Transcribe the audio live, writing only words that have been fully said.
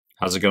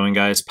How's it going,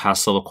 guys?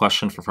 Pass level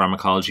question for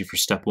pharmacology for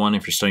step 1.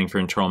 If you're studying for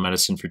internal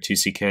medicine for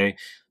 2CK,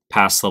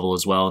 pass level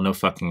as well. No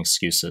fucking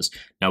excuses.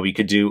 Now, we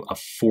could do a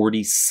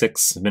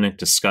 46-minute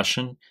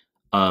discussion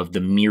of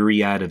the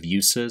myriad of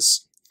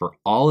uses for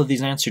all of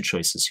these answer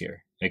choices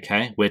here,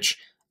 okay? Which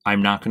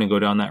I'm not going to go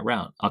down that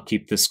route. I'll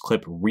keep this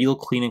clip real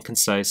clean and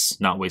concise,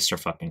 not waste our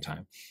fucking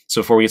time.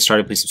 So before we get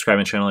started, please subscribe to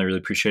my channel. I really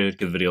appreciate it.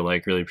 Give the video a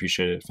like. Really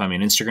appreciate it. Find me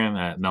on Instagram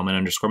at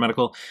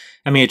Mehlman_medical.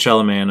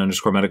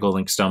 Mehlman_medical.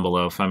 Links down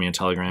below. Find me on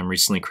Telegram.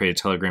 Recently created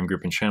a Telegram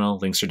group and channel.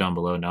 Links are down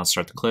below. Now let's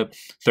start the clip.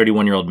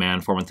 31-year-old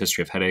man, 4-month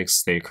history of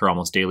headaches. They occur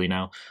almost daily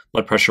now.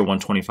 Blood pressure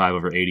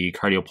 125/80.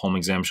 Cardiopulmonary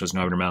exam shows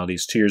no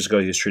abnormalities. 2 years ago,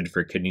 he was treated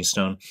for a kidney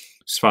stone.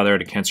 His father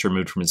had a cancer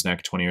removed from his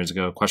neck 20 years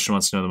ago. Question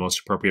wants to know the most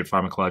appropriate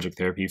pharmacologic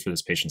therapy for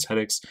this patient's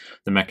headaches,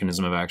 the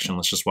mechanism of action.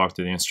 Let's just walk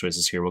through the answer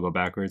choices here. We'll go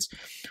backwards.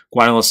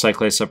 Guanylyl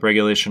cyclase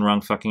upregulation,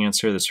 wrong fucking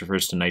answer. This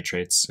refers to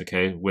nitrates,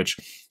 okay, which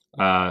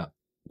guanylyl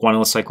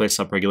cyclase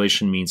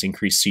upregulation means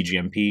increased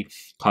CGMP,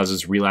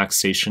 causes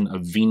relaxation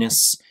of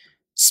venous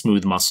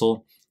smooth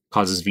muscle,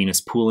 causes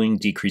venous pooling,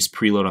 decreased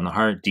preload on the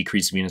heart,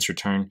 decreased venous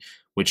return,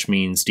 which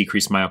means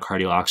decreased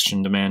myocardial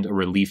oxygen demand, a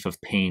relief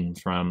of pain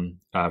from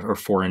or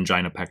for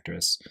angina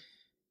pectoris.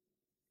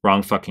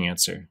 Wrong fucking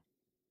answer.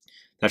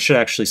 That should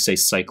actually say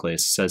cyclase. It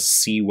says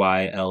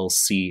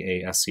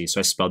Cylcase, so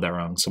I spelled that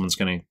wrong. Someone's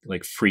gonna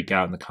like freak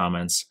out in the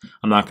comments.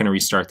 I'm not gonna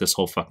restart this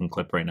whole fucking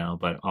clip right now,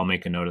 but I'll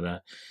make a note of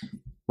that.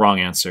 Wrong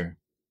answer.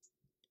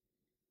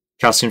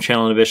 Calcium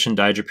channel inhibition,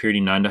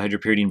 dihydropyridine,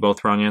 non-dihydropyridine,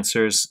 both wrong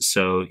answers.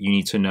 So you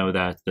need to know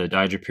that the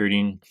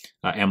dihydropyridine,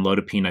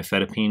 amlodipine,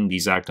 nifedipine,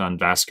 these act on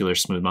vascular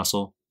smooth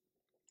muscle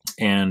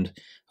and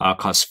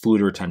cause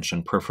fluid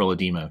retention, peripheral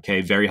edema.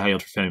 Okay, very high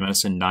yield for family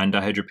medicine.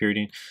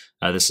 Non-dihydropyridine,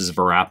 this is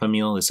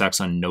verapamil. This acts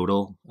on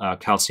nodal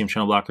calcium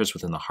channel blockers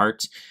within the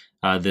heart.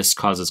 This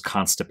causes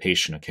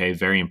constipation. Okay,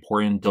 very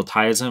important.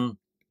 Diltiazem,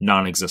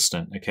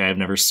 non-existent. Okay, I've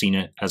never seen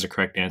it as a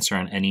correct answer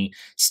on any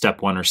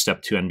step 1 or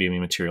step 2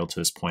 NBME material to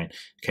this point.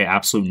 Okay,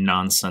 absolute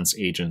nonsense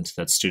agent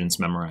that students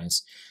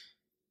memorize.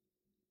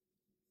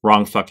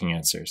 Wrong fucking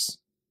answers.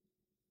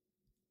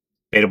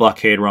 Beta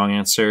blockade, wrong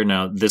answer.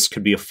 Now, this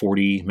could be a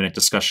 40-minute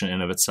discussion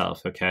in of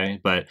itself, okay?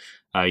 But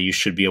you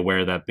should be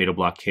aware that beta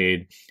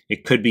blockade,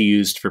 it could be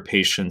used for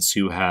patients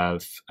who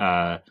have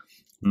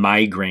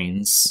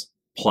migraines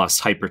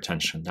plus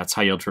hypertension. That's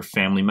high yield for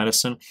family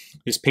medicine.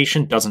 This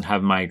patient doesn't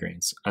have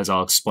migraines, as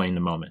I'll explain in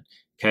a moment.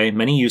 Okay,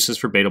 many uses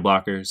for beta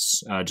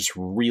blockers. Just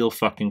real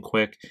fucking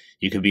quick,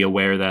 you could be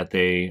aware that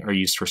they are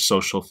used for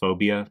social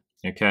phobia.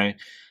 Okay,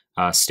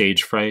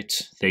 stage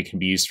fright. They can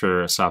be used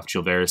for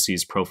esophageal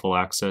varices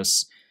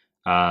prophylaxis,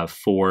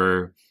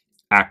 for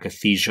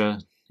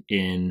akathisia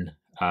in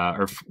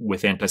or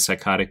with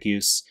antipsychotic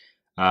use,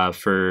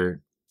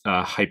 for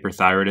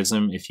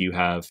hyperthyroidism, if you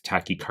have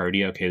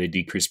tachycardia, okay, they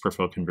decrease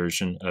peripheral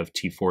conversion of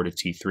T4 to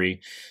T3.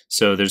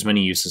 So there's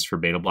many uses for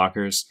beta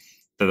blockers.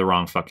 They're the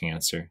wrong fucking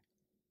answer.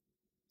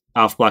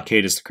 Alpha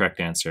blockade is the correct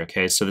answer,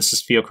 okay? So this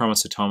is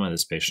pheochromocytoma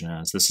this patient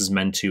has. This is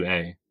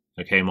MEN2A,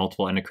 okay?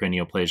 Multiple endocrine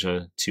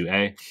neoplasia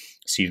 2A.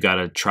 So you've got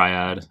a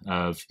triad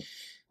of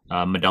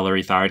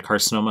medullary thyroid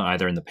carcinoma,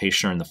 either in the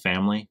patient or in the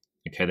family.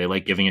 Okay, they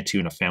like giving it to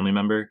you in a family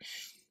member.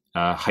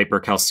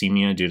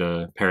 Hypercalcemia due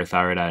to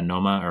parathyroid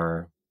adenoma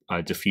or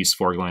diffuse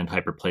foregland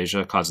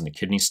hyperplasia causing the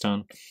kidney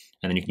stone.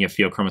 And then you can get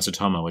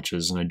pheochromocytoma, which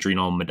is an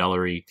adrenal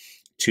medullary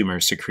tumor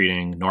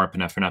secreting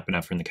norepinephrine,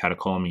 epinephrine, the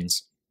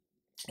catecholamines,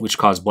 which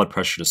cause blood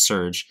pressure to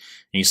surge.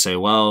 And you say,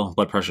 well,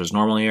 blood pressure is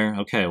normal here.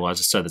 Okay, well, as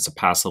I said, it's a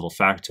pass level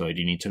factoid.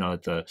 You need to know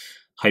that the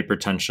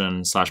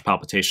hypertension /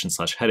 palpitation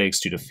 /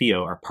 headaches due to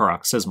pheo are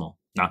paroxysmal,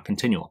 not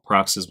continual.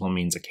 Paroxysmal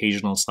means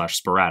occasional /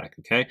 sporadic,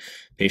 okay?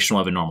 Patient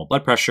will have a normal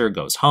blood pressure,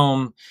 goes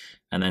home,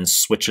 and then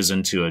switches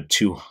into a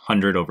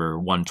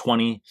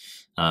 200/120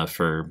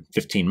 for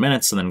 15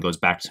 minutes, and then goes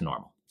back to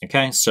normal.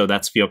 Okay, so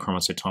that's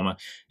pheochromocytoma,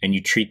 and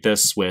you treat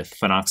this with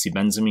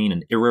phenoxybenzamine,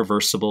 an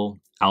irreversible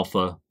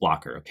alpha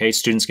blocker. Okay,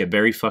 students get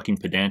very fucking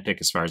pedantic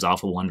as far as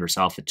alpha 1 versus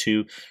alpha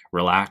 2.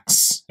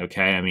 Relax.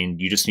 Okay, I mean,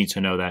 you just need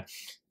to know that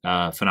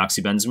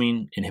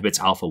phenoxybenzamine inhibits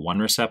alpha 1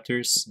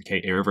 receptors. Okay,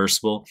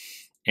 irreversible,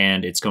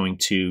 and it's going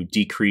to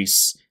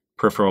decrease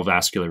peripheral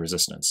vascular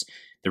resistance.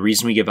 The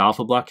reason we give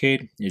alpha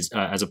blockade is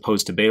as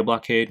opposed to beta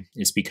blockade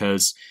is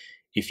because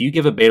if you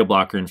give a beta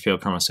blocker in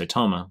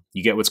pheochromocytoma,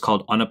 you get what's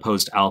called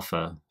unopposed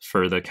alpha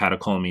for the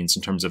catecholamines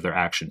in terms of their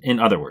action. In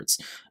other words,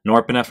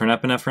 norepinephrine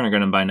and epinephrine are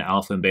going to bind to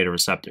alpha and beta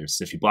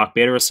receptors. If you block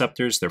beta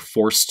receptors, they're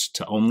forced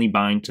to only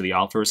bind to the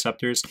alpha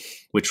receptors,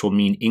 which will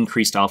mean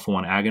increased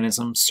alpha-1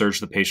 agonism, surge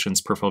the patient's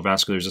peripheral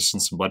vascular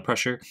resistance and blood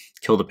pressure,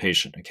 kill the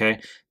patient,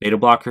 okay? Beta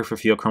blocker for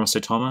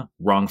pheochromocytoma,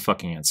 wrong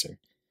fucking answer.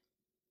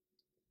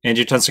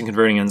 Angiotensin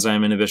converting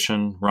enzyme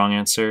inhibition, wrong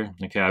answer.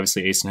 Okay,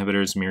 obviously ACE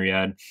inhibitors,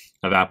 myriad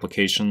of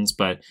applications,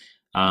 but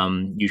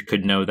You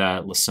could know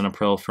that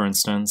lisinopril, for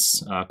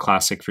instance,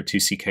 classic for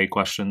 2CK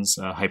questions,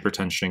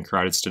 hypertension and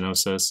carotid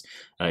stenosis,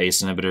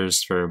 ACE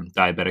inhibitors for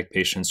diabetic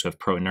patients who have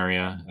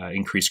proteinuria,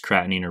 increased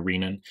creatinine or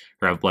renin,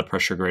 or have blood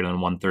pressure greater than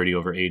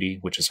 130/80,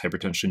 which is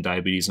hypertension and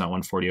diabetes, not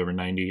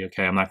 140/90.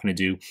 Okay, I'm not going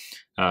to do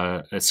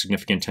a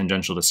significant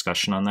tangential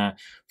discussion on that.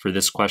 For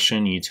this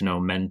question, you need to know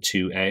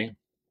MEN2A.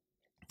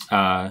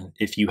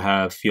 If you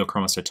have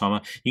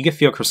pheochromocytoma, you get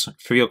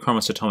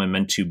pheochromocytoma in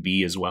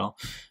MEN2B as well,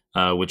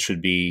 which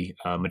would be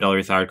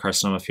medullary thyroid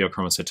carcinoma,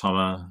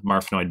 pheochromocytoma,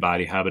 marfanoid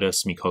body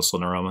habitus,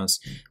 mucosal neuromas.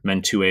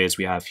 MEN2A, as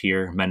we have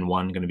here.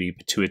 MEN1 going to be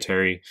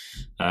pituitary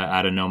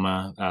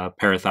adenoma,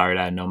 parathyroid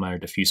adenoma, or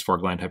diffuse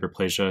foregland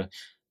hyperplasia,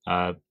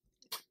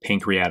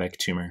 pancreatic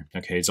tumor.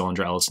 Okay,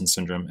 Zollinger-Ellison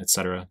syndrome,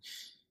 etc.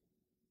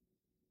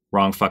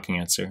 Wrong fucking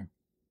answer.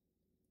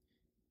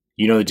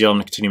 You know the deal. I'm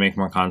going to continue making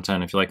more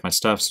content. If you like my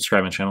stuff,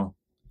 subscribe to my channel.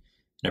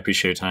 I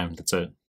appreciate your time. That's it.